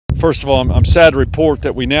First of all, I'm sad to report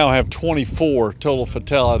that we now have 24 total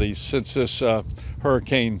fatalities since this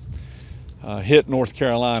hurricane hit North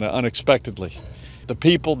Carolina unexpectedly. The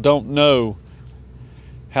people don't know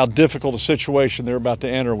how difficult a situation they're about to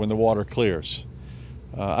enter when the water clears.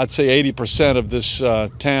 I'd say 80% of this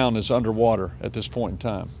town is underwater at this point in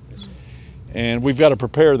time. And we've got to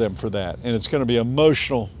prepare them for that. And it's going to be an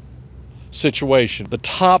emotional situation. The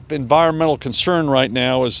top environmental concern right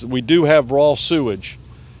now is that we do have raw sewage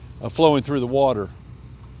flowing through the water.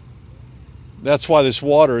 That's why this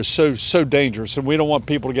water is so dangerous, and we don't want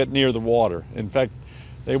people to get near the water. In fact,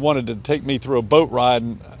 they wanted to take me through a boat ride,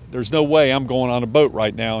 and there's no way I'm going on a boat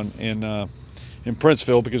right now in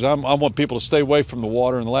Princeville, because I want people to stay away from the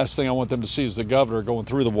water, and the last thing I want them to see is the governor going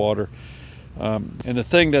through the water. And the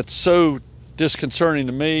thing that's so disconcerting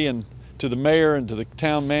to me and to the mayor and to the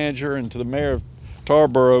town manager and to the mayor of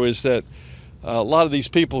Tarboro is that a lot of these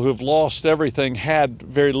people who have lost everything had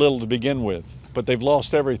very little to begin with, but they've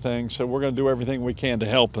lost everything, so we're going to do everything we can to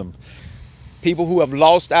help them. People who have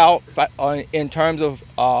lost out in terms of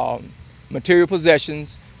material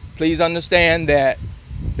possessions, please understand that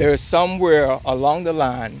there is somewhere along the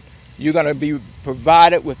line you're going to be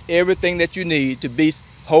provided with everything that you need to be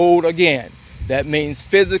whole again. That means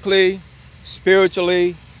physically,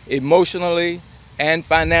 spiritually, emotionally, and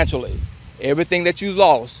financially. Everything that you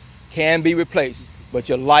lost can be replaced, but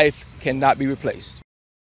your life cannot be replaced.